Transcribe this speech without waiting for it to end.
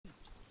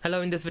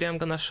Hello, in this video I'm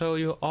gonna show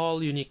you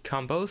all unique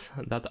combos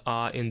that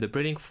are in the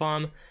breeding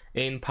farm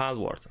in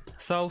Palworld.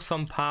 So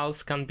some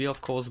pals can be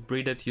of course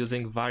breeded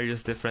using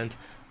various different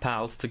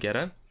pals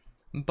together,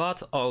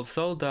 but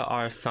also there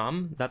are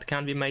some that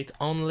can be made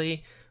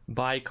only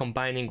by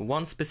combining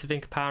one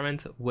specific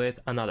parent with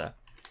another.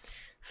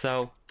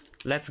 So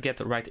let's get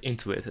right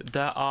into it.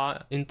 There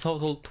are in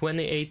total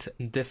 28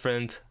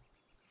 different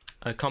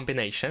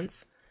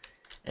combinations.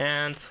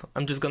 And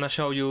I'm just gonna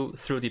show you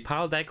through the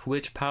pal deck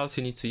which pals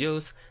you need to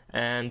use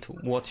and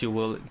what you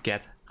will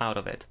get out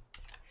of it.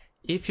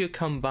 If you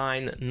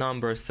combine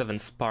number 7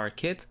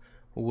 Sparkit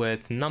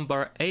with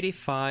number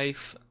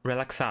 85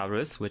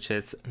 Relaxaurus, which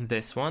is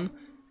this one,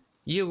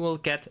 you will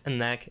get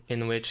an egg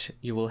in which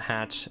you will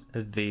hatch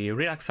the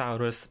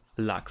Relaxaurus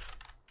Lux.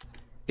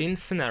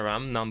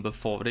 Incineram number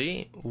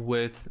 40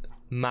 with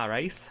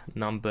Maraith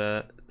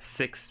number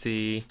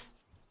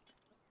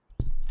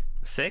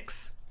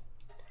 66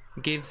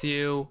 gives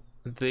you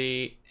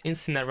the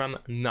Incineram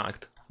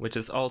Nugged, which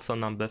is also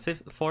number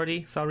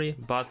 40,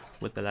 but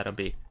with the letter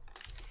B.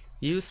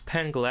 Use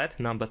Pangolett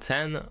number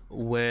 10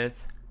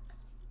 with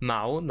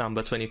Mau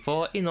number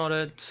 24 in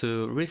order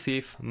to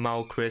receive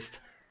Mau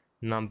Crest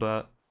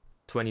number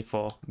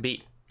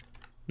 24B.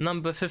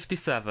 Number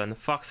 57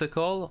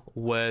 Foxicle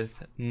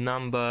with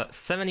number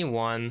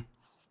 71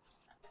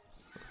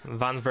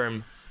 Van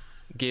Worm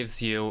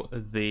gives you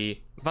the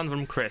Van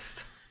Worm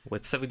Crest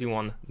with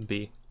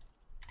 71B.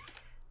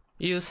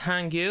 Use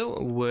Hangyu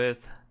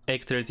with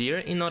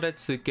Ectordeer in order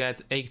to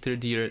get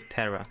Ectordeer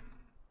Terra.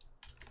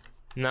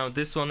 Now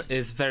this one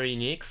is very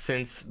unique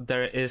since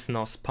there is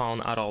no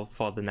spawn at all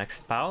for the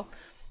next pal,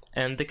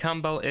 and the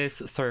combo is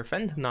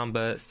Serpent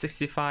number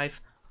 65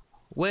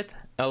 with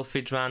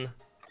Elphidran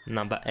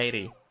number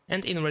 80,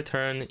 and in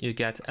return you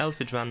get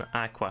Elphidran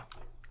Aqua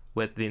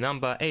with the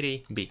number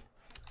 80B.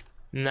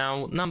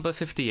 Now number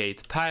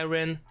 58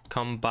 Pyrin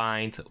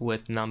combined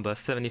with number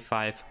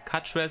 75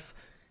 Cutlass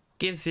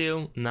gives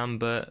you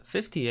number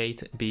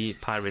 58B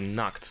Pyrin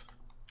Noct.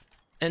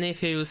 And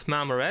if you use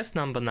Mamores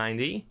number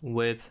 90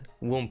 with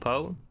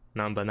Wumpo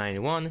number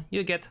 91,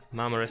 you get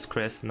Mamores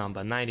Crest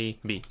number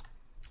 90B.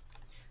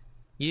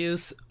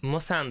 Use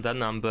Mosanda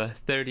number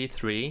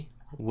 33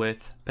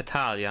 with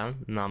Petalia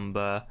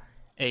number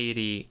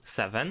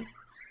 87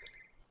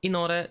 in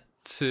order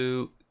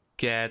to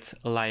get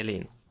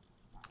Lylene,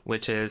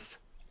 which is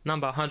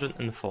number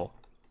 104.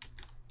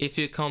 If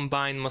you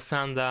combine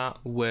Mosanda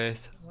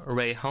with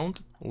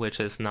Rayhound, which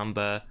is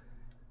number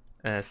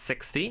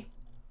 60,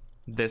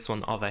 this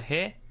one over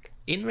here,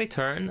 in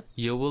return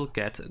you will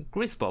get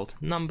Grisbolt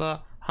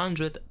number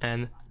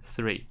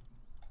 103,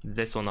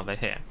 this one over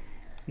here.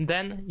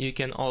 Then you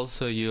can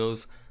also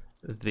use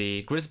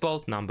the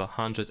Grisbolt number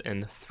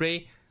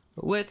 103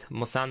 with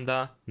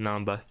Mosanda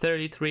number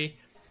 33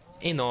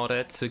 in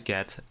order to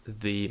get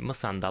the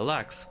Mosanda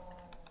Lux.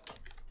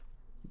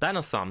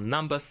 Dinosom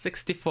number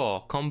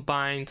 64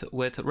 combined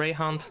with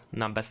Rayhunt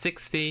number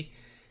 60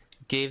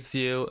 gives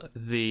you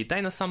the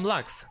Dinosom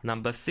Lux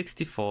number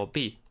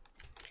 64B.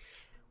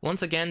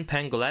 Once again,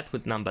 Pangolett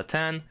with number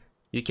 10,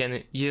 you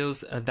can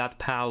use that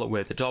pal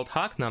with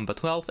Jolthawk number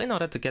 12 in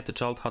order to get the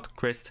Jolthawk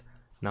Crest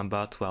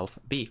number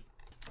 12B.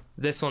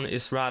 This one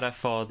is rather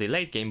for the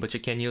late game, but you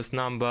can use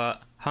number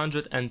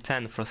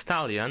 110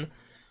 Frostallion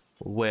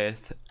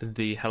with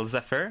the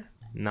Hellzephyr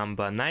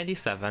number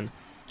 97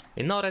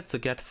 in order to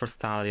get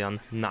Frostallion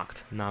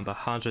Noct number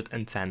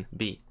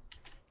 110B.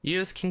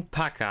 Use King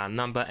Paka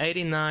number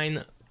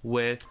 89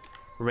 with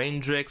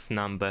Raindrix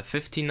number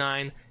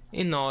 59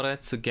 in order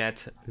to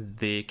get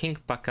the King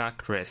Paka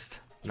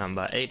Crest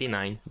number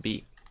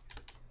 89B.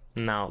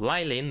 Now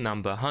Lylene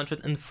number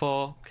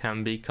 104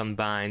 can be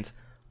combined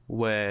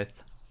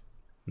with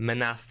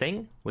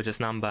Menasting, which is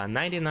number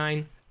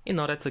 99, in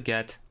order to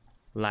get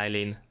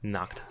Lylene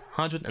Noct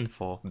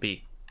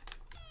 104B.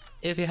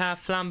 If you have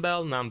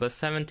Flambell number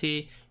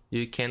 70,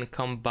 you can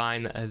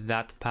combine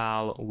that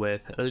pal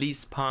with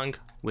Leespunk,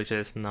 which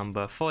is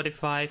number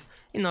 45,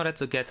 in order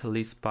to get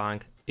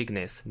Leespunk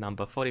Ignis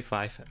number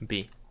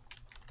 45B.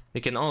 You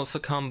can also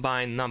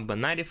combine number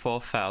 94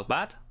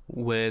 Felbat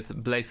with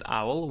Blaze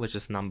Owl, which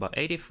is number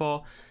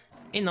 84,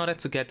 in order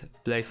to get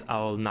Blaze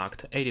Owl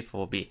Noct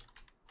 84B.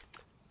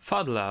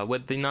 Fuddler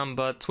with the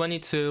number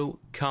 22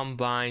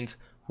 combined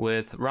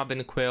with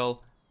Robin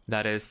Quill,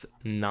 that is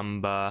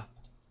number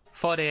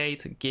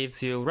 48,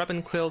 gives you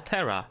Robin Quill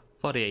Terra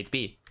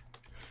 48B.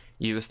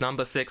 Use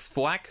number 6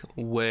 Thwack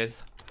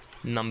with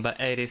number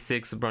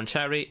 86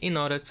 Broncherry in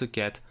order to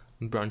get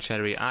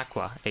Broncherry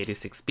Aqua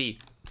 86B.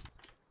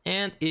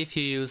 And if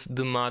you use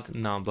Dumad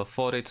number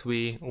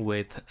 43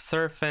 with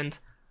Serpent,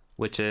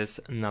 which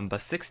is number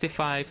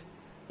 65,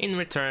 in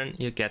return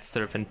you get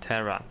Serpent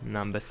Terra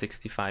number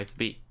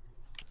 65B.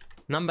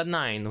 Number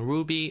 9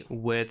 Ruby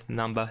with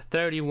number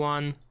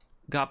 31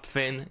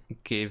 Gopfin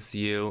gives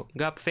you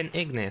Gopfin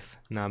Ignis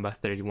number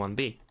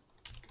 31B.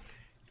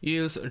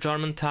 Use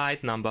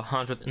Jormuntide number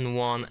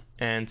 101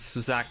 and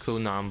Suzaku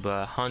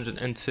number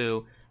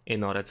 102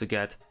 in order to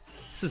get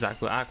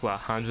Suzaku Aqua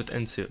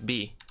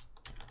 102B.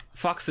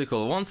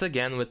 Foxicle once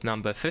again with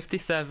number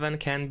 57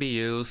 can be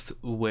used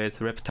with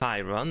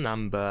Reptyra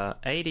number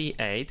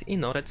 88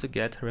 in order to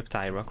get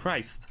Reptyra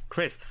Crest,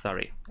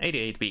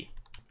 88B.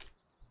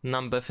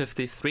 Number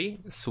 53,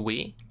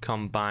 Sui,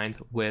 combined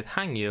with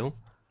Hangyu,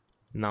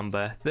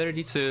 number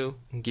 32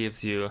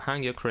 gives you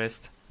Hangyu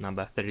Crest,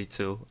 number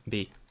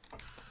 32B.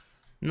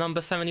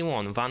 Number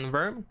 71,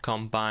 Vanworm,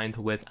 combined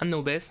with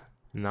Anubis,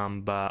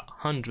 number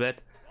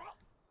 100,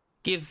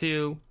 gives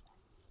you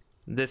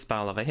this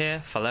pile over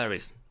here,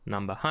 Phalaris,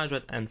 number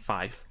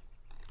 105.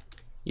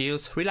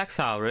 Use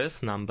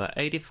Relaxaurus, number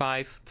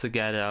 85,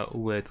 together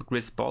with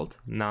Grisbolt,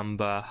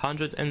 number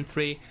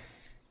 103,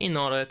 in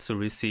order to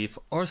receive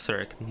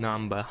Orsurk,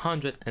 number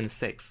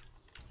 106.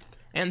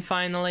 And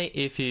finally,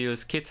 if you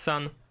use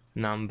Kitsun,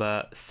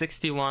 number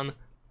 61,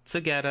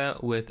 together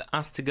with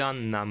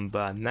Astigon,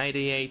 number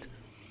 98,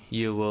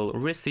 you will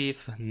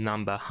receive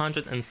number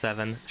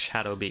 107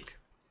 Shadowbeak.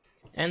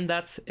 And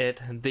that's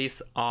it.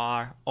 These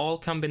are all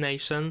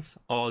combinations,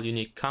 all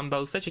unique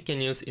combos that you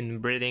can use in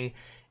breeding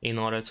in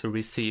order to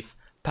receive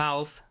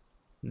pals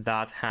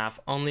that have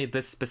only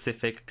this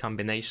specific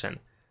combination.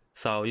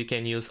 So you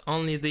can use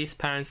only these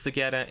parents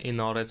together in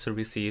order to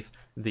receive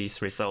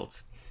these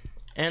results.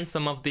 And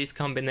some of these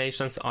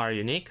combinations are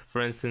unique.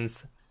 For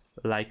instance,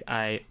 like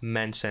I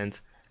mentioned,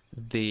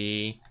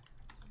 the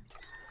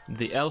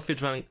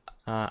Elphidron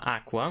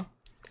Aqua,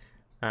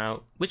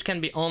 which can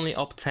be only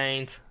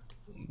obtained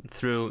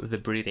through the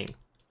breeding.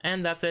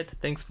 And that's it.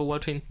 Thanks for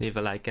watching. Leave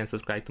a like and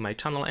subscribe to my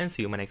channel, and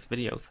see you in my next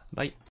videos. Bye.